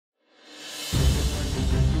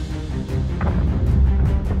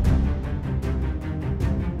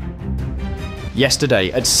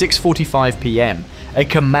Yesterday, at 6:45 p.m., a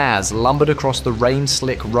Kamaz lumbered across the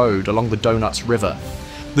rain-slick road along the Donuts River.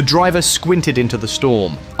 The driver squinted into the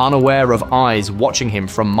storm, unaware of eyes watching him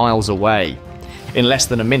from miles away. In less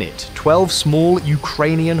than a minute, 12 small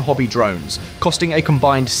Ukrainian hobby drones, costing a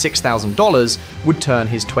combined $6,000, would turn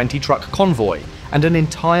his 20-truck convoy and an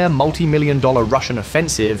entire multi-million-dollar Russian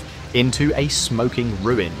offensive into a smoking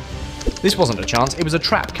ruin. This wasn't a chance, it was a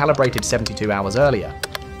trap calibrated 72 hours earlier.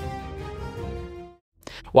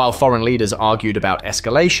 While foreign leaders argued about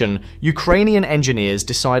escalation, Ukrainian engineers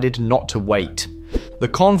decided not to wait. The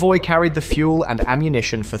convoy carried the fuel and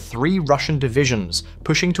ammunition for 3 Russian divisions,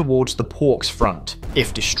 pushing towards the Porks front.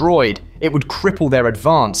 If destroyed, it would cripple their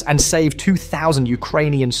advance and save 2,000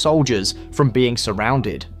 Ukrainian soldiers from being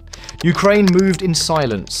surrounded. Ukraine moved in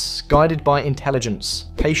silence, guided by intelligence,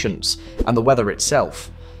 patience, and the weather itself.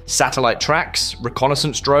 Satellite tracks,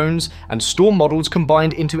 reconnaissance drones, and storm models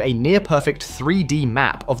combined into a near-perfect 3D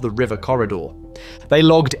map of the river corridor. They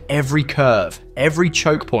logged every curve, every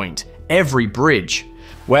choke point, every bridge.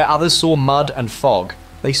 Where others saw mud and fog,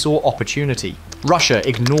 they saw opportunity. Russia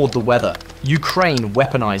ignored the weather. Ukraine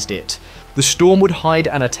weaponized it. The storm would hide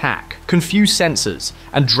an attack, confuse sensors,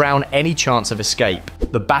 and drown any chance of escape.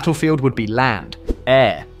 The battlefield would be land,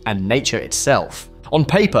 air, and nature itself. On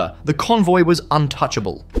paper, the convoy was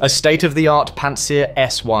untouchable. A state-of-the-art Pantsir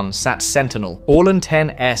S1 sat sentinel, Orlan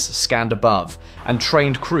 10S scanned above, and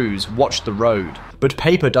trained crews watched the road. But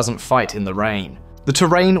paper doesn't fight in the rain. The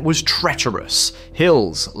terrain was treacherous.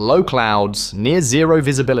 Hills, low clouds, near zero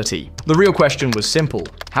visibility. The real question was simple.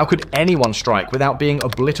 How could anyone strike without being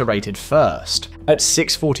obliterated first? At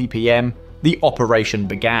 6:40 p.m., the operation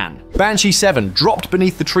began. Banshee 7 dropped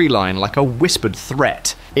beneath the tree line like a whispered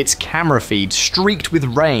threat. Its camera feed streaked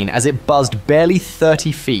with rain as it buzzed barely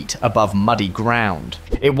 30 feet above muddy ground.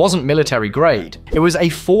 It wasn't military grade. It was a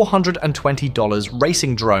 $420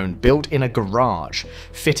 racing drone built in a garage,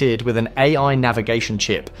 fitted with an AI navigation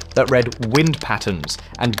chip that read wind patterns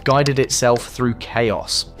and guided itself through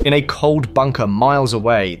chaos. In a cold bunker miles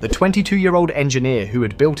away, the 22-year-old engineer who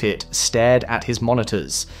had built it stared at his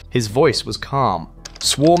monitors. His voice was calm.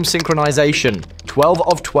 Swarm synchronization, 12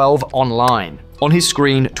 of 12 online. On his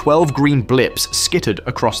screen, 12 green blips skittered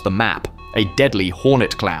across the map, a deadly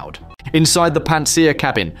hornet cloud. Inside the Pantsir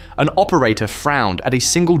cabin, an operator frowned at a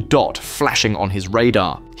single dot flashing on his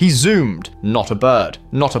radar. He zoomed. Not a bird,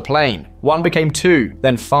 not a plane. 1 became 2,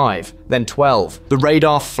 then 5, then 12. The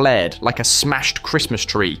radar flared like a smashed Christmas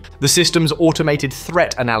tree. The system's automated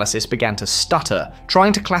threat analysis began to stutter,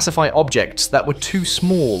 trying to classify objects that were too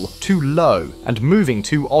small, too low, and moving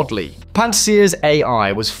too oddly. Pantsir's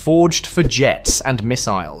AI was forged for jets and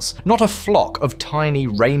missiles, not a flock of tiny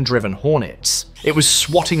rain-driven hornets. It was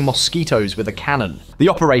swatting mosquitoes with a cannon. The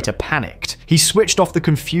operator panicked. He switched off the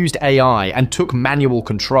confused AI and took manual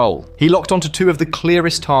control. He locked onto 2 of the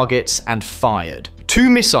clearest targets and fired. 2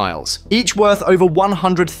 missiles, each worth over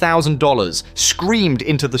 $100,000, screamed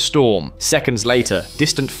into the storm. Seconds later,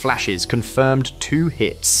 distant flashes confirmed 2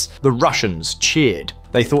 hits. The Russians cheered.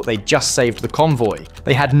 They thought they'd just saved the convoy.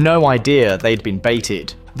 They had no idea they'd been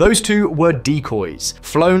baited. Those 2 were decoys,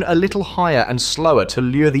 flown a little higher and slower to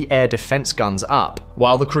lure the air defense guns up.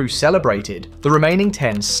 While the crew celebrated, the remaining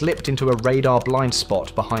 10 slipped into a radar blind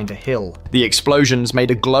spot behind a hill. The explosions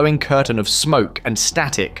made a glowing curtain of smoke and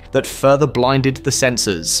static that further blinded the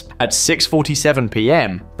sensors. At 6:47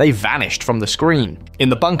 p.m., they vanished from the screen. In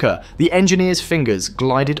the bunker, the engineer's fingers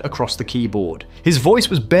glided across the keyboard. His voice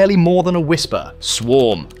was barely more than a whisper.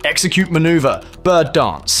 Swarm, execute maneuver, bird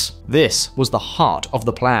dance. This was the heart of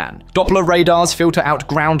the plan. Doppler radars filter out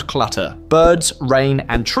ground clutter, birds, rain,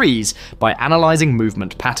 and trees by analyzing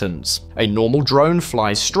movement patterns. A normal drone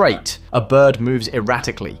flies straight. A bird moves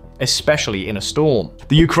erratically, especially in a storm.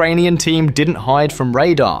 The Ukrainian team didn't hide from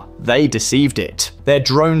radar. They deceived it. Their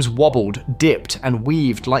drones wobbled, dipped, and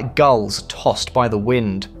weaved like gulls tossed by the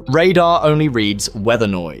wind. Radar only reads weather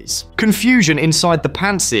noise. Confusion inside the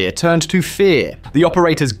Pantsir turned to fear. The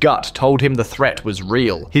operator's gut told him the threat was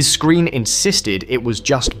real. His screen insisted it was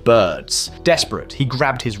just birds. Desperate, he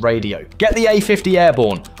grabbed his radio. "Get the A-50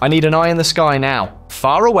 airborne. I need an eye in the sky now."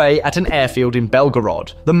 Far away at an airfield in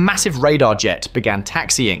Belgorod, the massive radar jet began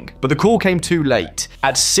taxiing, but the call came too late.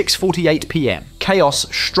 At 6:48 p.m., chaos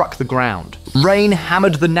struck the ground. Rain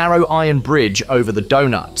hammered the narrow iron bridge over the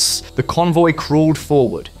donuts. The convoy crawled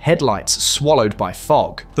forward, headlights swallowed by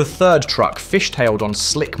fog. The third truck fishtailed on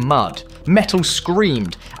slick mud. Metal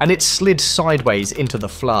screamed, and it slid sideways into the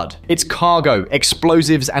flood. Its cargo,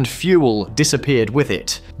 explosives, and fuel disappeared with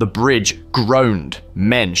it. The bridge groaned.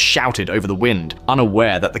 Men shouted over the wind,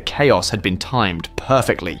 unaware that the chaos had been timed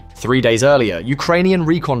perfectly. 3 days earlier, Ukrainian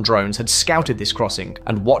recon drones had scouted this crossing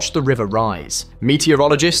and watched the river rise.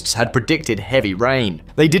 Meteorologists had predicted heavy rain.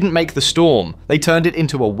 They didn't make the storm, they turned it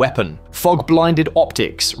into a weapon. Fog-blinded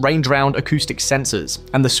optics, rain-drowned acoustic sensors,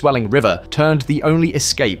 and the swelling river turned the only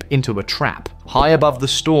escape into a trap. High above the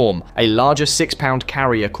storm, a larger 6-pound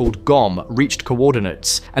carrier called GOM reached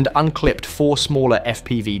coordinates and unclipped 4 smaller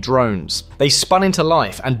FPV drones. They spun into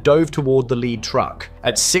life and dove toward the lead truck.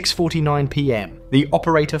 At 6:49 p.m., the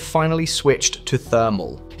operator finally switched to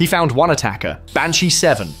thermal. He found one attacker, Banshee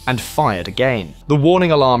 7, and fired again. The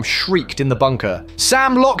warning alarm shrieked in the bunker.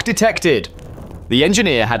 "SAM lock detected!" The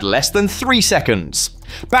engineer had less than 3 seconds.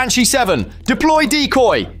 "Banshee 7, deploy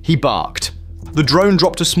decoy!" he barked. The drone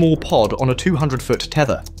dropped a small pod on a 200-foot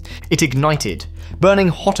tether. It ignited, burning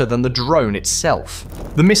hotter than the drone itself.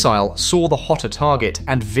 The missile saw the hotter target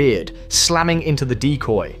and veered, slamming into the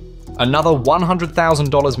decoy. Another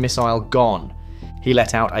 $100,000 missile gone. He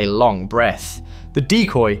let out a long breath. The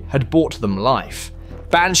decoy had bought them life.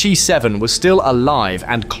 Banshee 7 was still alive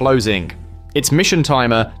and closing. Its mission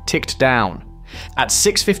timer ticked down. At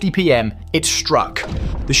 6:50 p.m., it struck.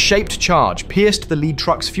 The shaped charge pierced the lead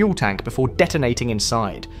truck's fuel tank before detonating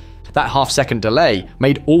inside. That half-second delay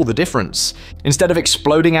made all the difference. Instead of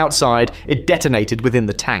exploding outside, it detonated within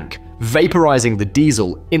the tank, vaporizing the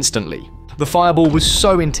diesel instantly. The fireball was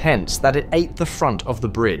so intense that it ate the front of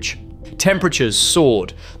the bridge. Temperatures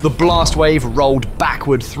soared. The blast wave rolled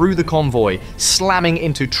backward through the convoy, slamming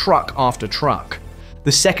into truck after truck.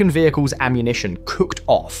 The second vehicle's ammunition cooked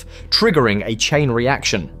off, triggering a chain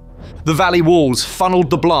reaction. The valley walls funneled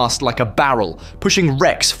the blast like a barrel, pushing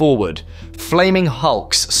wrecks forward. Flaming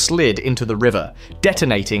hulks slid into the river,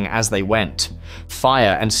 detonating as they went.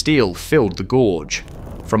 Fire and steel filled the gorge.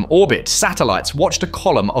 From orbit, satellites watched a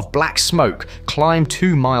column of black smoke climb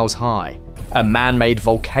 2 miles high, a man-made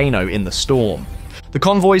volcano in the storm. The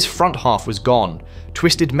convoy's front half was gone,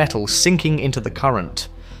 twisted metal sinking into the current.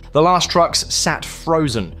 The last trucks sat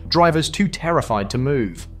frozen, drivers too terrified to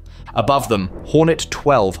move. Above them, Hornet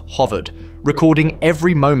 12 hovered, recording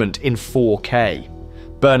every moment in 4K.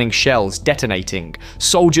 Burning shells detonating,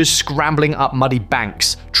 soldiers scrambling up muddy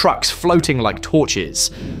banks, trucks floating like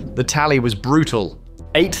torches. The tally was brutal.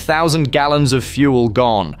 8,000 gallons of fuel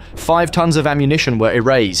gone, 5 tons of ammunition were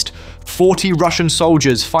erased, 40 Russian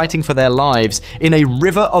soldiers fighting for their lives in a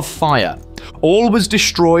river of fire. All was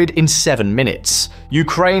destroyed in 7 minutes.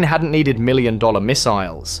 Ukraine hadn't needed million-dollar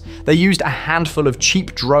missiles. They used a handful of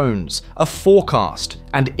cheap drones, a forecast,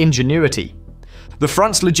 and ingenuity. The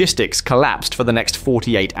front's logistics collapsed for the next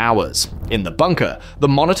 48 hours. In the bunker, the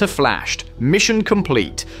monitor flashed, mission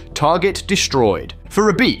complete, target destroyed. For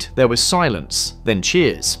a beat, there was silence, then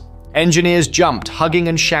cheers. Engineers jumped, hugging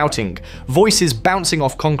and shouting, voices bouncing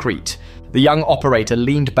off concrete. The young operator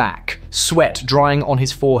leaned back, sweat drying on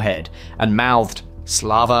his forehead, and mouthed,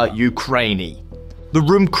 "Slava Ukraini." The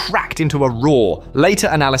room cracked into a roar. Later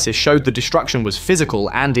analysis showed the destruction was physical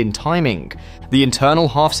and in timing. The internal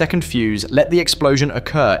half-second fuse let the explosion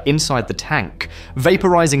occur inside the tank,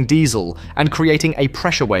 vaporizing diesel and creating a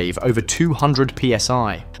pressure wave over 200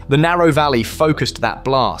 psi. The narrow valley focused that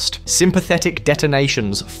blast. Sympathetic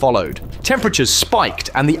detonations followed. Temperatures spiked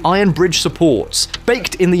and the iron bridge supports,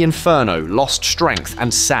 baked in the inferno, lost strength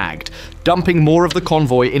and sagged, dumping more of the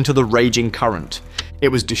convoy into the raging current.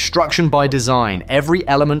 It was destruction by design. Every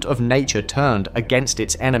element of nature turned against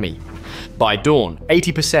its enemy. By dawn,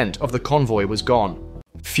 80% of the convoy was gone.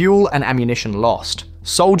 Fuel and ammunition lost.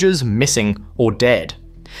 Soldiers missing or dead.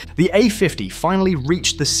 The A-50 finally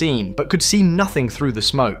reached the scene but could see nothing through the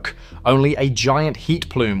smoke, only a giant heat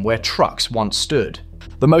plume where trucks once stood.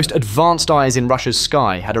 The most advanced eyes in Russia's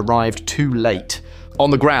sky had arrived too late. On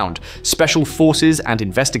the ground, special forces and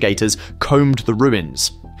investigators combed the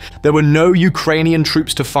ruins. There were no Ukrainian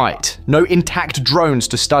troops to fight, no intact drones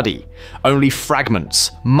to study, only fragments,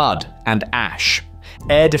 mud, and ash.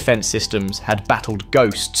 Air defense systems had battled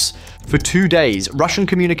ghosts. For 2 days, Russian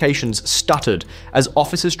communications stuttered as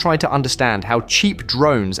officers tried to understand how cheap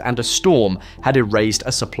drones and a storm had erased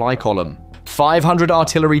a supply column. 500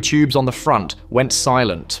 artillery tubes on the front went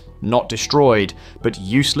silent, not destroyed, but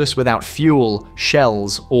useless without fuel,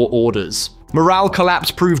 shells, or orders. Morale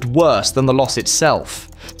collapse proved worse than the loss itself.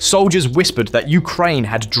 Soldiers whispered that Ukraine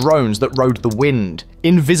had drones that rode the wind,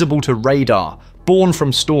 invisible to radar, born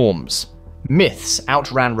from storms. Myths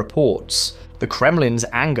outran reports. The Kremlin's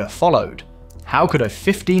anger followed. How could a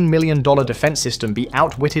 $15 million defense system be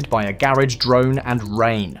outwitted by a garage drone and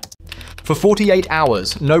rain? For 48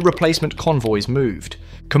 hours, no replacement convoys moved.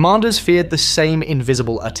 Commanders feared the same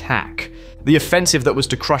invisible attack. The offensive that was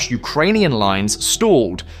to crush Ukrainian lines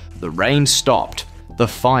stalled. The rain stopped. The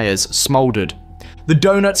fires smoldered. The The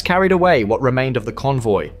donuts carried away what remained of the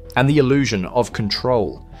convoy and the illusion of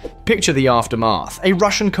control. Picture the aftermath: a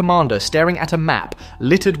Russian commander staring at a map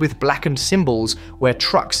littered with blackened symbols where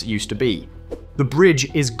trucks used to be. The bridge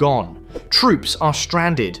is gone. Troops are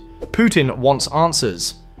stranded. Putin wants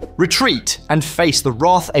answers. Retreat and face the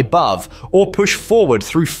wrath above, or push forward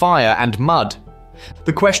through fire and mud?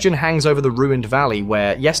 The question hangs over the ruined valley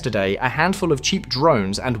where, yesterday, a handful of cheap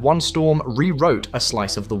drones and one storm rewrote a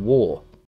slice of the war.